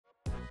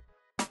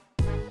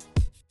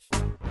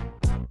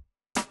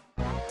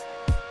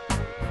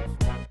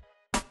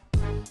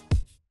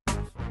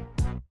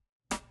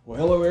Well,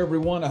 hello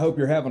everyone. I hope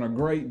you're having a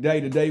great day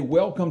today.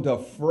 Welcome to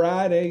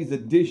Friday's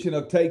edition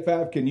of Take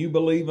 5. Can you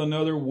believe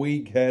another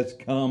week has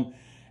come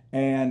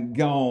and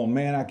gone?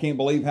 Man, I can't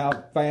believe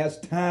how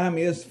fast time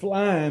is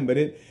flying, but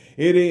it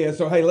is.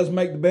 So hey, let's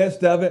make the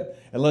best of it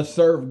and let's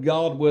serve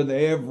God with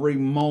every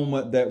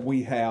moment that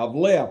we have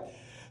left.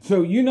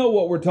 So you know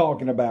what we're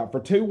talking about. For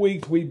 2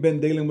 weeks we've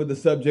been dealing with the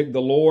subject, the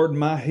Lord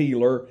my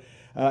healer.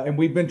 And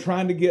we've been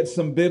trying to get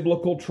some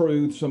biblical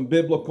truth, some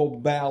biblical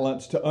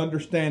balance to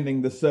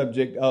understanding the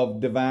subject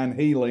of divine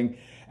healing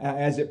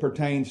as it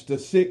pertains to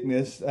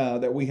sickness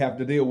that we have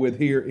to deal with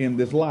here in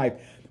this life.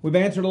 We've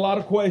answered a lot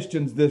of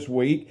questions this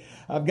week.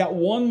 I've got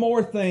one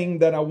more thing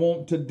that I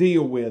want to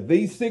deal with.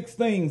 These 6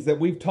 things that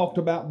we've talked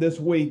about this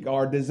week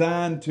are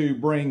designed to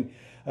bring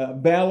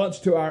balance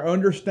to our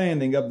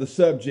understanding of the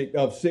subject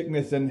of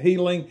sickness and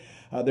healing.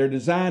 They're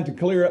designed to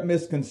clear up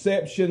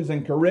misconceptions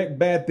and correct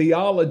bad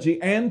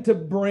theology and to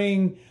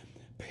bring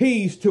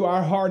peace to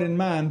our heart and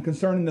mind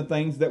concerning the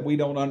things that we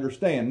don't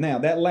understand. Now,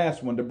 that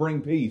last one, to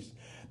bring peace,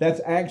 that's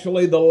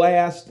actually the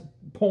last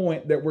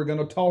point that we're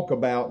going to talk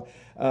about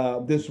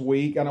this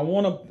week. And I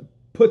want to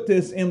put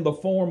this in the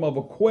form of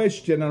a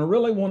question, and I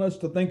really want us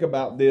to think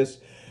about this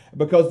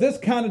because this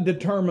kind of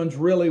determines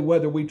really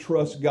whether we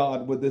trust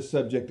God with this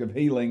subject of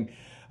healing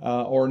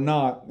or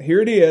not. Here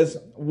it is.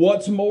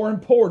 What's more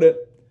important?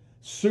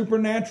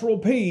 Supernatural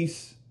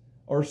peace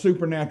or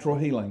supernatural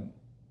healing?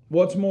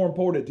 What's more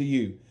important to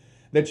you?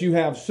 That you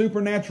have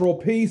supernatural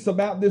peace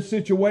about this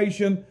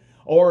situation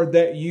or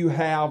that you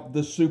have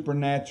the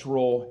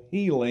supernatural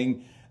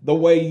healing the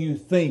way you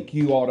think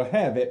you ought to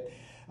have it?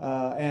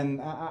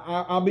 And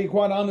I'll be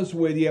quite honest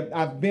with you.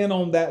 I've been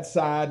on that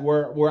side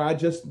where I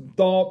just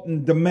thought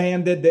and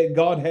demanded that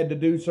God had to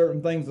do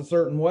certain things a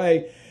certain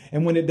way.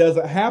 And when it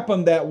doesn't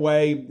happen that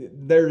way,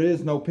 there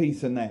is no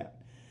peace in that.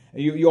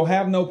 You'll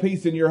have no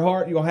peace in your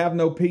heart. You'll have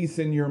no peace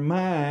in your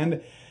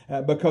mind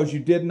because you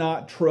did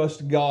not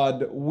trust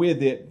God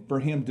with it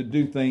for Him to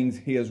do things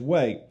His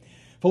way.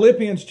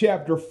 Philippians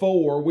chapter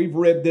 4, we've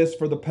read this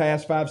for the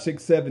past 5,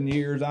 6, 7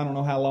 years. I don't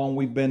know how long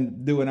we've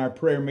been doing our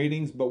prayer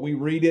meetings, but we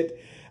read it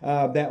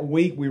that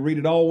week. We read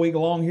it all week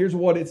long. Here's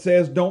what it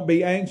says. Don't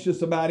be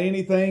anxious about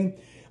anything,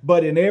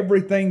 but in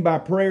everything by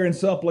prayer and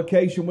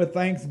supplication with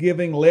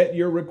thanksgiving, let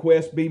your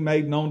requests be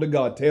made known to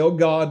God. Tell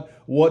God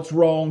what's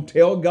wrong.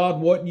 Tell God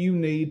what you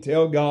need.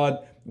 Tell God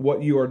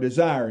what you are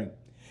desiring.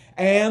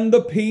 And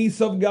the peace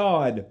of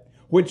God,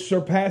 which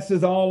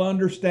surpasses all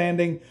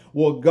understanding,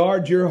 will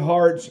guard your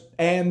hearts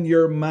and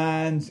your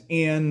minds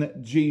in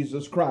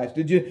Jesus Christ.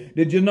 Did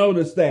you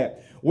notice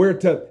that? We're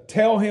to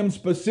tell Him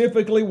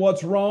specifically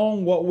what's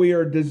wrong, what we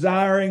are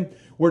desiring.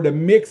 We're to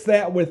mix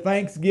that with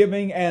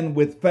thanksgiving and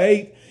with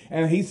faith.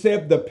 And He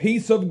said the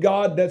peace of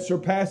God that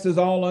surpasses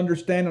all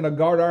understanding will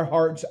guard our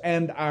hearts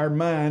and our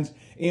minds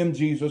in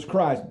Jesus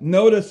Christ.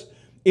 Notice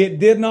it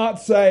did not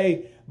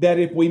say that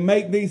if we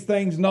make these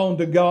things known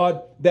to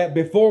God, that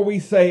before we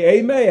say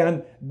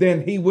amen,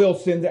 then He will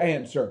send the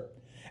answer.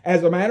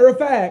 As a matter of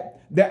fact,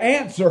 the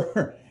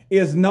answer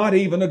is not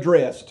even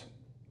addressed.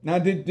 Now,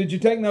 did you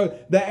take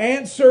note? The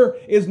answer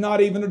is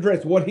not even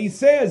addressed. What He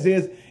says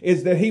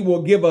is that He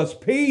will give us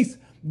peace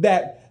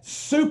that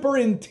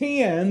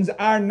superintends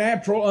our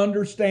natural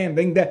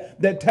understanding,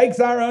 that takes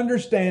our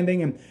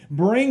understanding and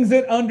brings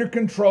it under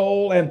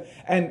control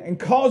and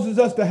causes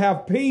us to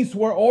have peace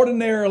where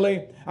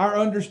ordinarily our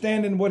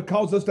understanding would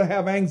cause us to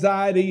have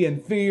anxiety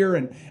and fear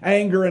and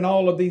anger and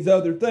all of these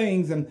other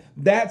things. And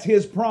that's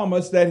His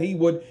promise that He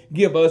would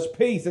give us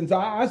peace. And so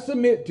I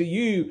submit to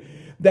you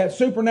that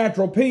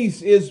supernatural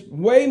peace is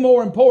way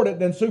more important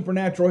than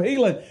supernatural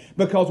healing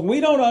because we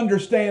don't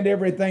understand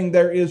everything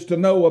there is to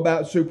know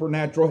about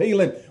supernatural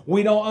healing.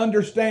 We don't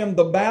understand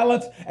the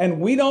balance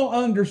and we don't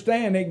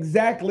understand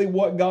exactly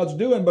what God's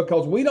doing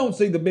because we don't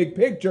see the big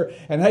picture.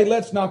 And hey,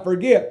 let's not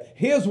forget,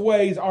 His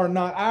ways are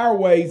not our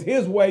ways.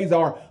 His ways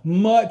are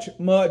much,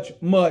 much,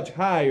 much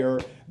higher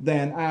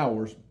than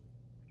ours.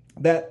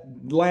 That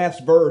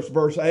last verse,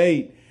 verse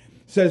 8,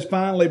 says,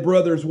 finally,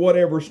 brothers,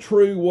 whatever's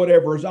true,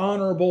 whatever's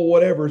honorable,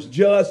 whatever's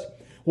just,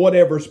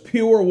 whatever's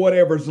pure,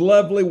 whatever's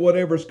lovely,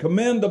 whatever's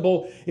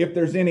commendable, if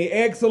there's any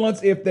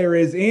excellence, if there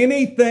is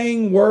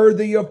anything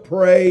worthy of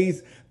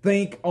praise,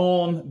 think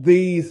on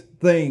these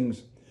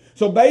things.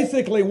 So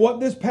basically what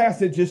this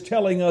passage is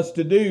telling us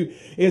to do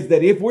is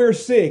that if we're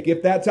sick,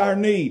 if that's our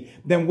need,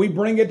 then we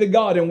bring it to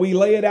God and we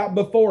lay it out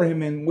before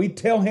Him and we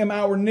tell Him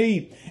our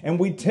need and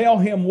we tell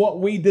Him what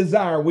we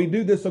desire. We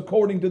do this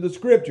according to the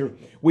Scriptures.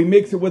 We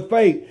mix it with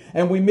faith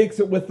and we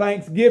mix it with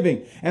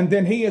thanksgiving. And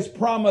then He has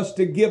promised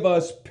to give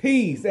us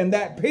peace, and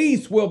that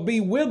peace will be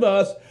with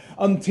us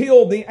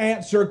until the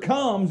answer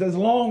comes, as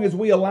long as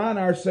we align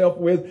ourselves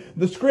with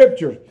the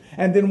Scriptures.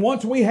 And then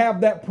once we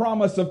have that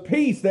promise of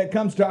peace that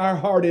comes to our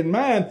heart and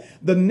mind,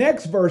 the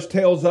next verse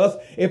tells us,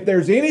 if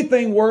there's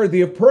anything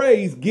worthy of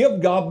praise,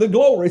 give God the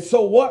glory.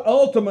 So what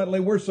ultimately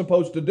we're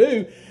supposed to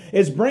do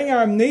is bring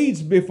our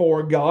needs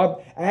before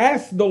God,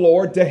 ask the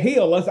Lord to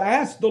heal us,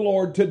 ask the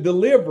Lord to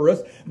deliver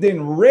us,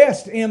 then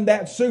rest in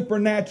that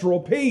supernatural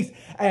peace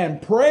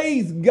and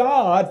praise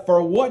God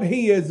for what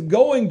He is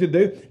going to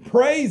do.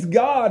 Praise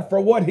God for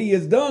what He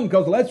has done,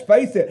 because let's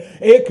face it,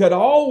 it could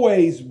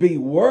always be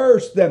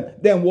worse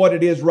than what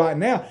it is right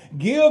now.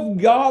 Give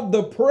God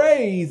the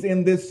praise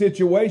in this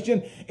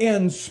situation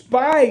in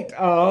spite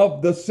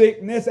of the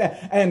sickness,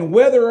 and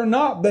whether or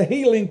not the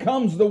healing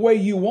comes the way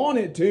you want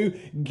it to,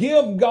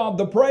 give God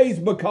the praise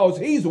because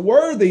He's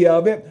worthy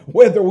of it,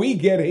 whether we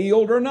get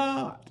healed or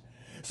not.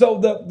 So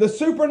the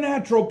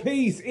supernatural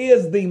peace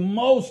is the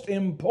most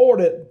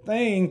important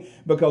thing,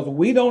 because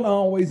we don't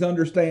always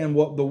understand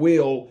what the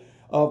will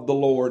of the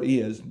Lord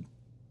is.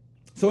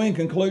 So in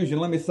conclusion,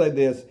 let me say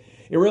this.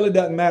 It really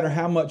doesn't matter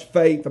how much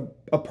faith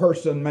a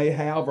person may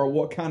have or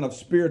what kind of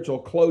spiritual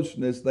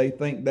closeness they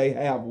think they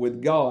have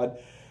with God.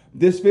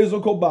 This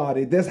physical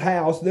body, this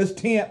house, this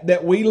tent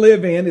that we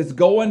live in is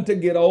going to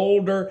get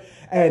older,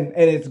 and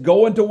it's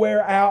going to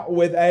wear out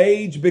with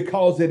age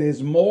because it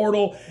is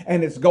mortal,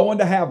 and it's going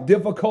to have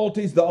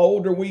difficulties the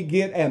older we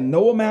get, and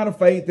no amount of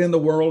faith in the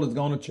world is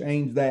going to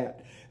change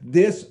that.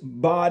 This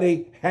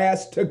body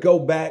has to go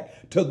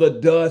back to the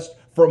dust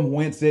from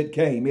whence it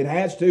came. It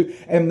has to,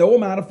 and no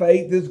amount of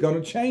faith is going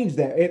to change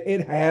that.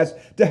 It has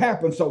to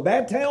happen. So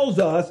that tells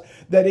us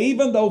that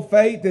even though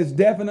faith is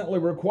definitely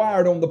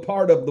required on the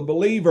part of the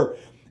believer,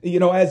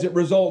 as it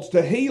results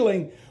to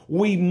healing,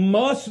 we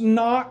must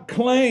not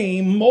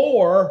claim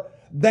more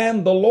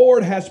than the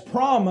Lord has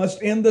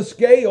promised in the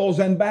scales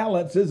and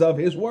balances of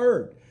His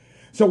Word.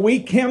 So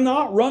we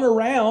cannot run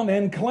around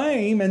and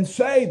claim and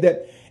say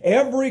that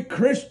every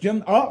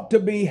Christian ought to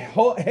be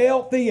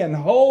healthy and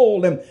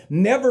whole and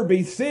never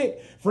be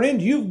sick.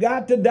 Friend, you've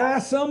got to die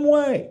some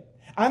way.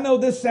 I know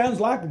this sounds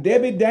like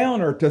Debbie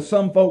Downer to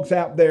some folks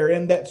out there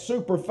in that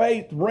super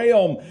faith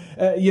realm,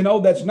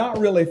 that's not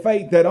really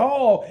faith at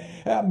all.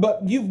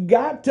 But you've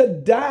got to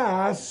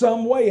die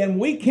some way, and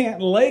we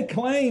can't lay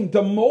claim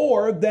to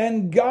more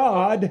than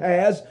God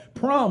has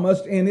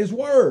promised in His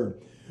Word.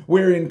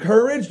 We're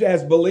encouraged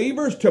as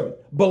believers to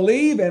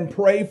believe and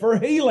pray for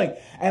healing.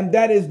 And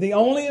that is the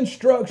only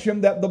instruction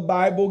that the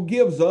Bible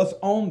gives us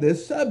on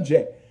this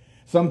subject.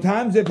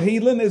 Sometimes if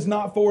healing is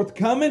not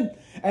forthcoming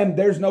and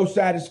there's no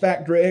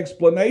satisfactory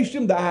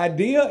explanation, the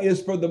idea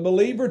is for the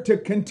believer to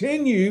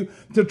continue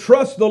to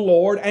trust the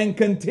Lord and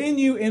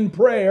continue in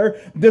prayer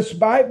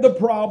despite the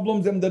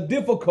problems and the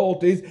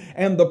difficulties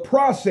and the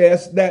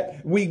process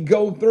that we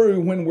go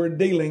through when we're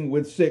dealing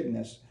with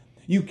sickness.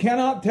 You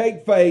cannot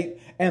take faith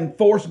and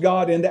force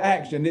God into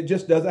action. It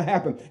just doesn't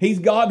happen. He's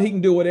God. He can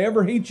do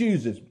whatever He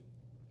chooses.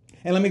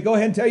 And let me go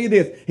ahead and tell you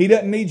this. He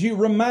doesn't need you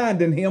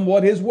reminding Him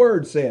what His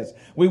Word says.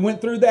 We went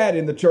through that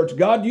in the church.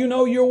 God, you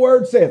know your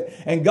Word says.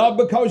 And God,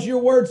 because your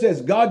Word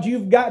says, God,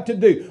 you've got to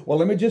do. Well,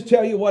 let me just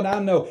tell you what I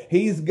know.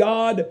 He's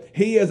God.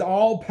 He is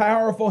all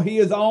powerful. He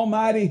is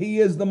almighty. He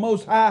is the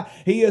Most High.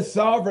 He is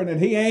sovereign, and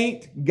He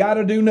ain't got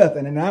to do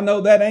nothing. And I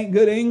know that ain't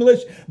good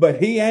English,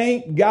 but He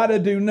ain't got to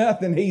do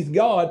nothing. He's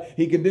God.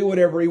 He can do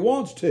whatever He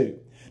wants to.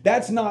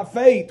 That's not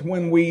faith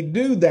when we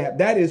do that.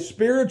 That is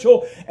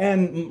spiritual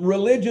and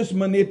religious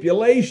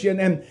manipulation.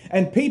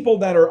 And people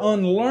that are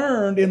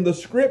unlearned in the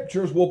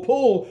Scriptures will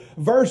pull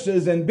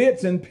verses and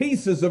bits and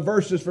pieces of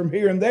verses from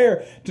here and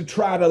there to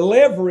try to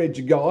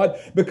leverage God,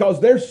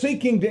 because they're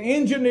seeking to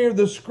engineer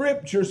the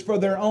Scriptures for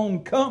their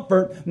own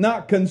comfort,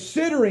 not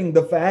considering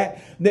the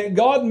fact that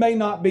God may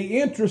not be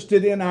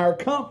interested in our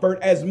comfort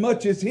as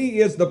much as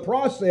He is the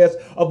process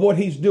of what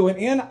He's doing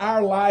in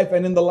our life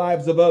and in the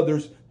lives of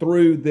others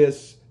through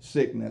this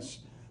sickness.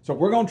 So if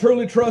we're going to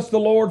truly trust the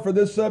Lord for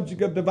this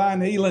subject of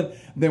divine healing,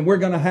 then we're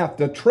going to have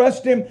to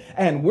trust Him,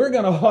 and we're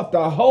going to have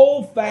to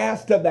hold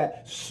fast to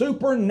that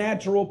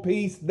supernatural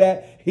peace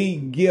that He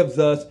gives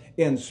us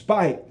in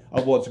spite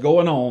of what's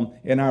going on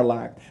in our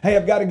life. Hey,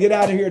 I've got to get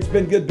out of here. It's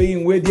been good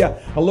being with you.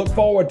 I look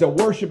forward to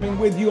worshiping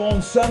with you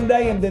on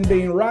Sunday and then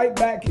being right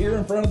back here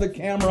in front of the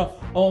camera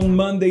on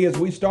Monday as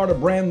we start a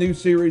brand new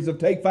series of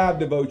Take 5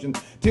 devotions.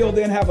 Till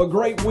then, have a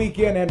great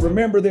weekend, and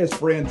remember this,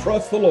 friend,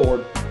 trust the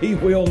Lord. He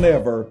will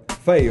never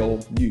fail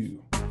you.